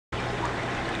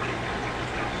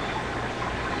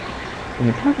And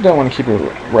you probably don't want to keep your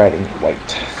writing white,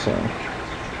 so...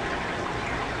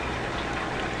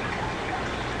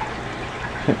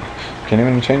 Can't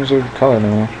even change the color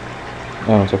now.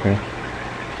 Oh, it's okay.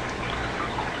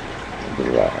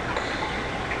 Black.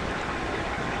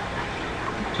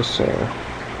 Just so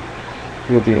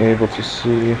you'll be able to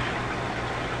see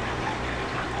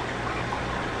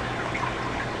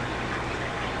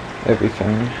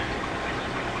everything.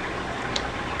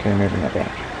 Okay, maybe not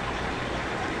that.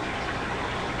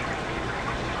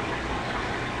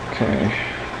 Okay.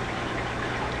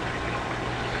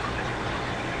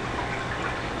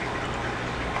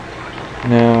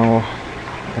 Now,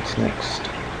 what's next?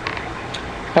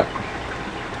 Oh,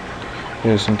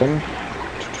 here's something.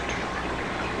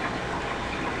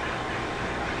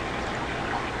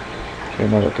 Okay,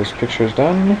 now that this picture is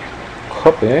done,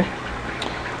 copy.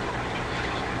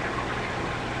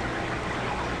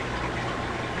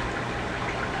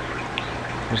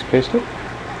 Just paste it.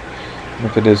 And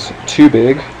if it is too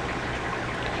big,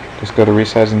 just go to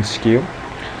resize and skew.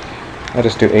 I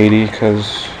just do 80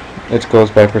 because it goes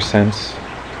by percents.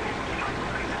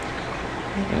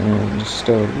 And just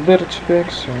still a little too big,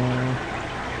 so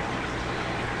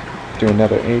do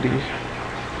another 80.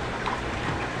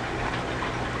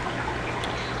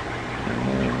 And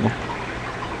then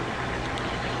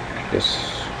just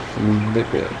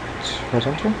flip it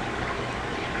horizontal.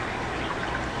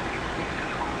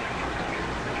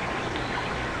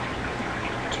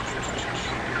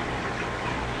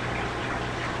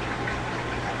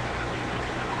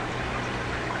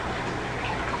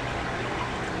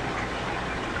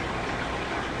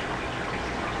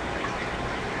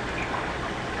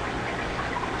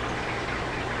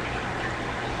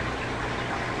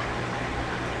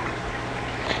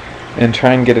 And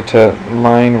try and get it to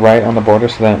line right on the border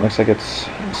so that it looks like it's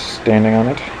standing on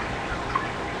it.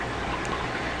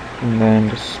 And then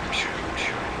just...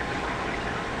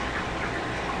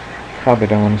 Probably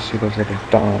don't want to see those little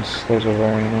dots. Those are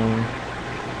very annoying.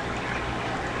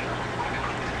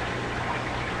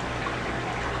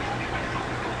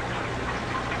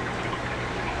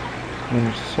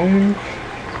 And save.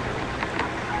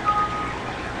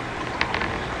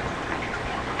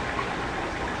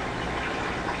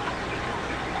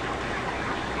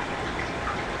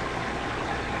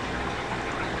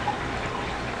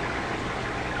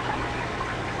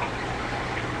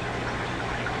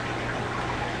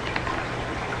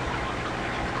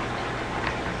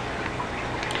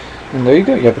 And there you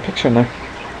go, you have the picture now.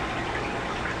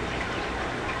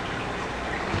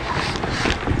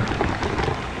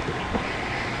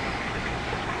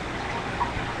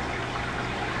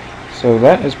 So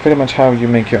that is pretty much how you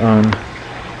make your own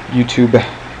YouTube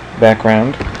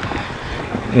background.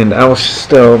 And I will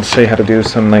still show you how to do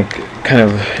some like kind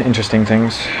of interesting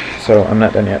things. So I'm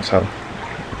not done yet, so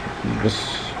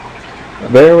just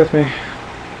bear with me.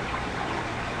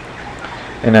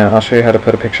 And I'll show you how to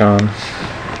put a picture on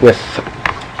with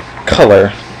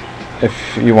color.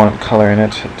 If you want color in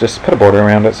it, just put a border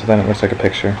around it so then it looks like a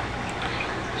picture.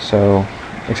 So,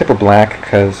 except for black,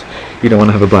 because you don't want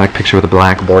to have a black picture with a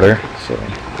black border. So,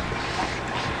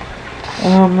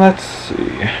 let's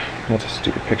see. Let's just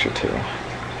do the picture too.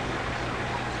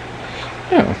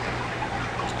 Oh,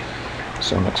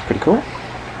 so it looks pretty cool.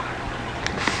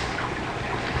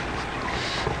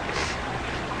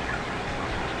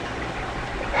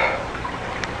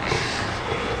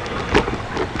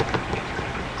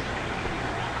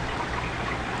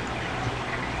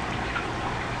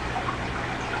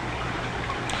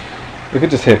 If it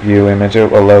just hit view image,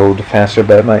 it will load faster,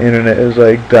 but my internet is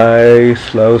like die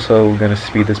slow, so we're gonna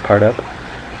speed this part up.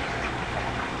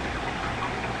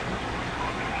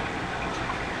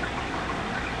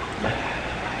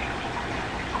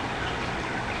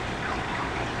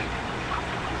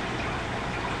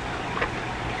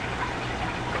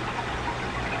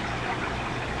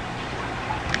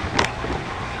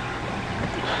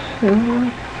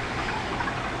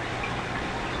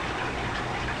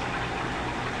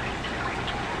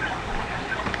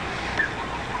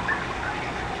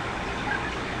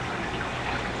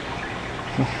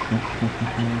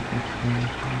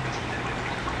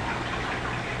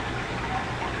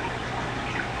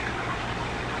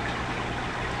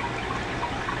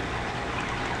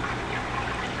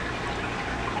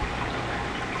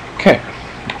 Okay,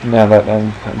 now that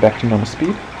I'm back to normal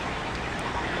speed,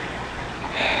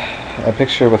 a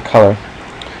picture with color.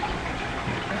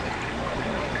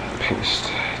 Paste.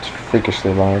 It's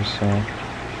freakishly large, so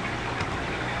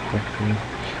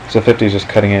 50. So 50 is just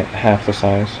cutting it half the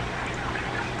size.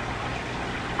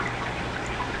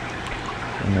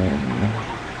 And then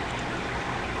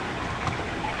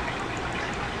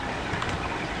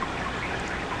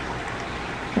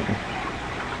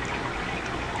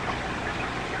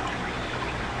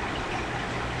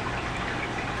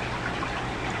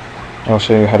I'll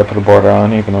show you how to put a border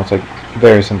on, even though it's like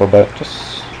very simple, but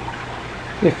just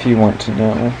if you want to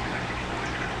know.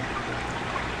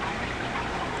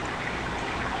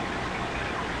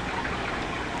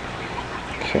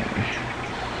 Okay,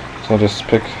 so just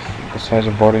pick the size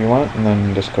of border you want, and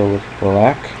then just go with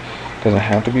black. It doesn't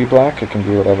have to be black, it can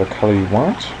be whatever color you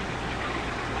want.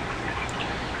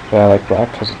 But I like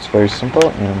black because it's very simple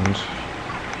and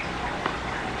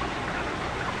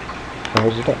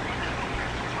covers it up.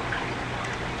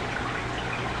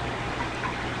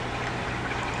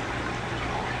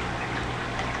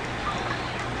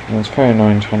 And it's very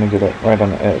annoying trying to get it right on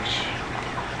the edge.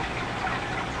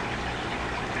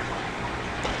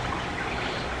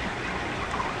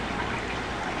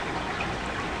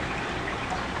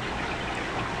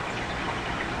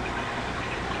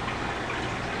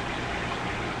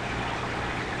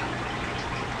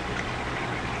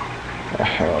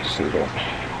 I'll just leave it.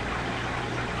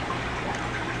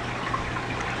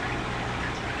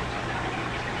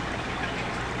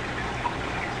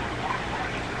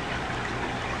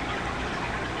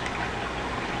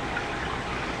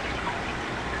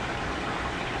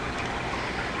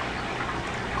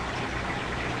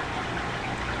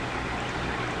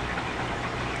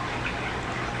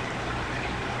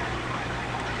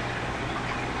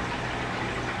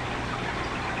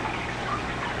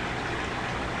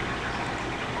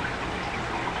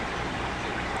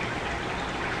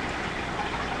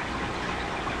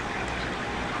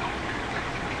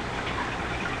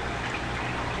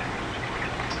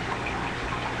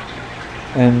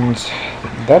 And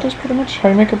that is pretty much how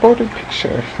you make a bordered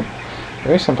picture.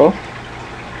 Very simple,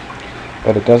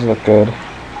 but it does look good,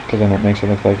 because then it makes it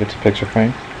look like it's a picture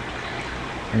frame.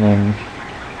 And then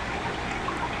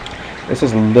this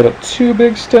is a little too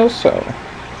big still, so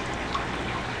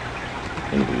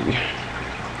maybe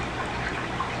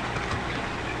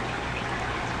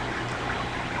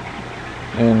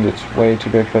and it's way too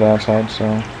big for the outside, so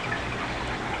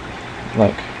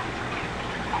like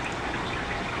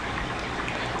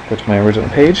go to my original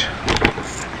page.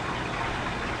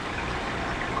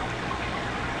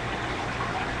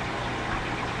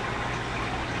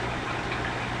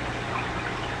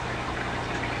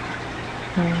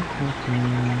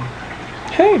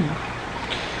 Hey!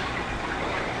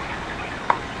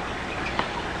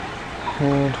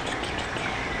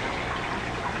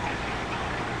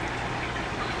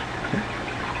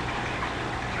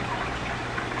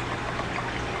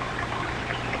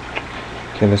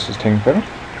 Okay, this is taking forever.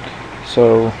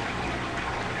 So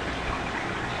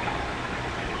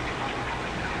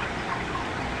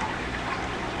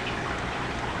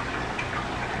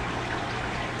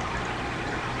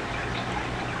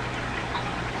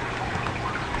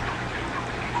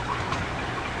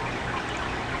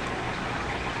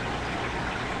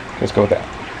let's go with that.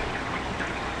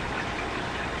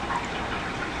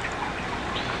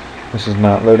 This is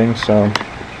not loading, so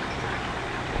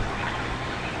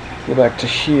go back to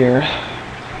here.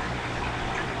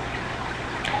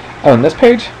 Oh, and this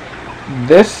page,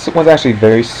 this was actually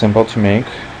very simple to make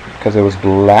because it was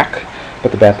black,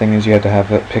 but the bad thing is you had to have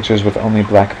pictures with only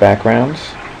black backgrounds.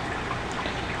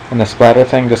 And the splatter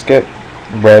thing, just get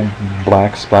red,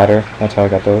 black splatter, that's how I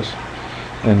got those.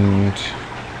 And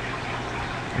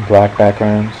black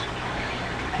backgrounds,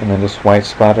 and then just white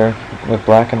splatter with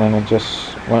black, and then it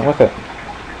just went with it.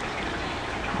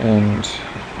 And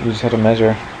you just have to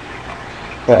measure.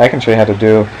 But I can show you how to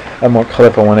do a more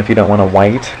colorful one if you don't want a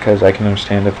white, because I can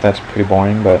understand if that's pretty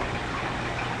boring, but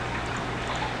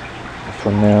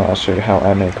for now I'll show you how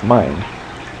I make mine.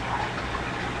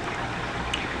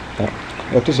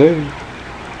 You have to say.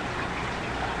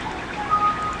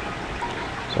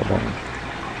 So then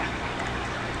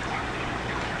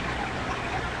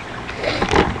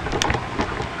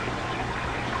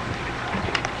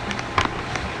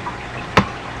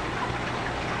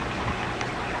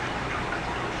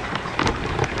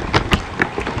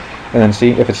and then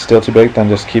see, if it's still too big, then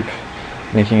just keep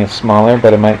making it smaller,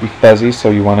 but it might be fuzzy, so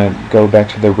you want to go back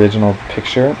to the original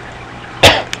picture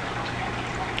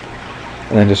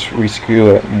and then just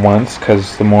reskew it once,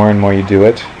 because the more and more you do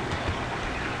it,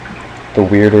 the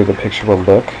weirder the picture will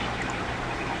look.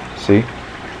 See?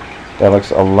 That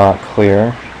looks a lot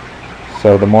clearer.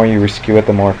 So the more you reskew it,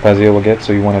 the more fuzzy it will get,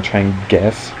 so you want to try and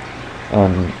guess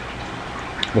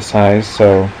the size.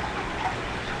 So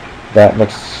that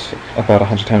looks about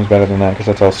 100 times better than that, because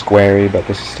that's all squarey, but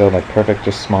this is still like perfect,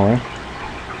 just smaller.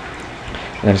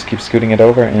 And then just keep scooting it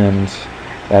over, and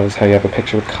that is how you have a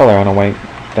picture with color on a white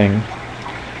thing.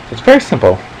 So it's very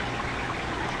simple.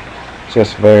 It's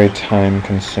just very time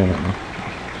consuming.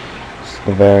 It's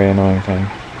the very annoying thing.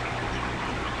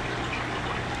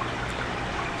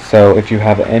 So if you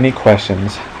have any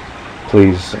questions,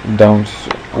 please don't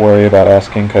worry about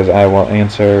asking, because I will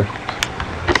answer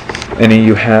any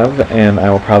you have, and I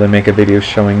will probably make a video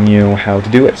showing you how to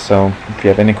do it. So if you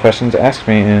have any questions, ask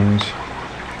me. And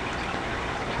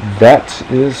that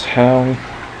is how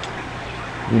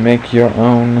you make your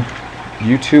own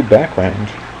YouTube background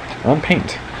on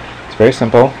Paint. It's very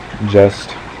simple, just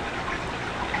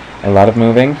a lot of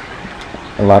moving,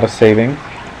 a lot of saving,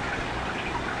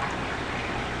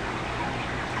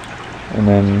 and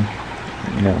then,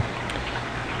 you know,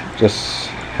 just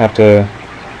have to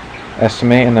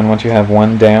estimate. And then once you have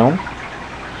one down,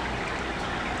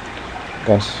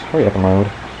 guys, hurry up and load,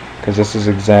 because this is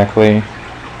exactly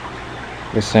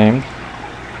the same.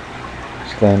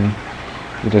 So then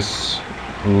you just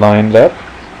line it up,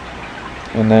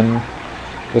 and then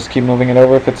just keep moving it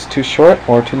over if it's too short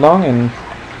or too long, and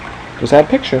just add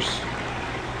pictures.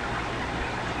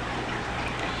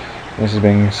 This is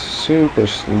being super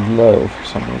slow for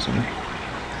some reason.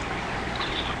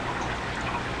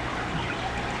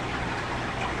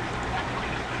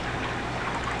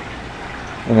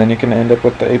 And then you can end up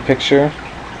with a picture,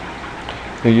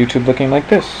 your YouTube looking like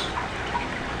this.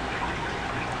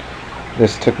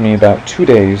 This took me about 2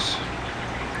 days,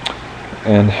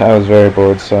 and I was very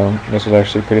bored, so this was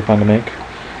actually pretty fun to make.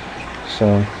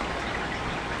 So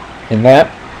in that,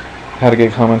 how to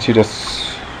get comments, you just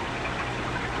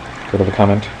go to the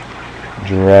comment,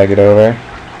 drag it over,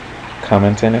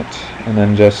 comment in it, and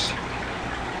then just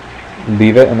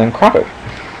leave it and then crop it.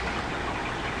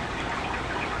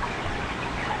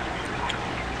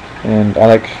 And I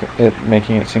like it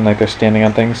making it seem like they're standing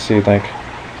on things. See, like,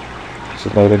 is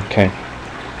it loaded? Okay.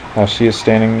 Now she is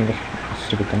standing,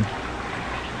 stupid thing.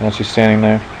 Now she's standing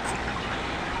there.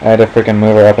 I had to freaking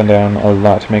move her up and down a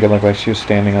lot to make it look like she was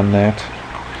standing on that.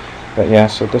 But yeah,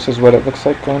 so this is what it looks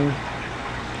like when,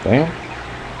 bam.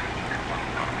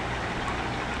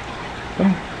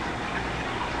 Bam.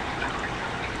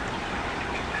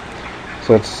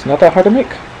 So it's not that hard to make.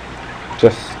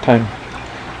 Just time.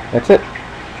 That's it.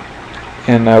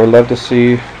 And I would love to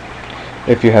see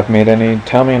if you have made any.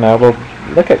 Tell me, and I will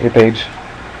look at your page.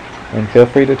 And feel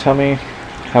free to tell me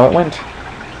how it went.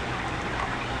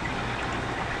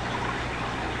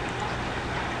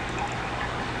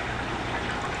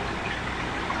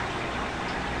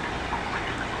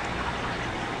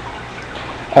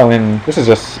 Oh, and this is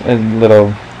just a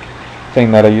little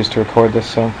thing that I used to record this,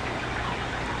 so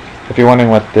if you're wondering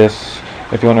what this,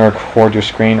 if you want to record your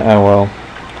screen, I will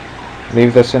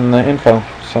leave this in the info.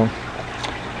 So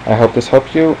I hope this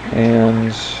helped you,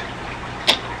 and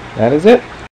that is it.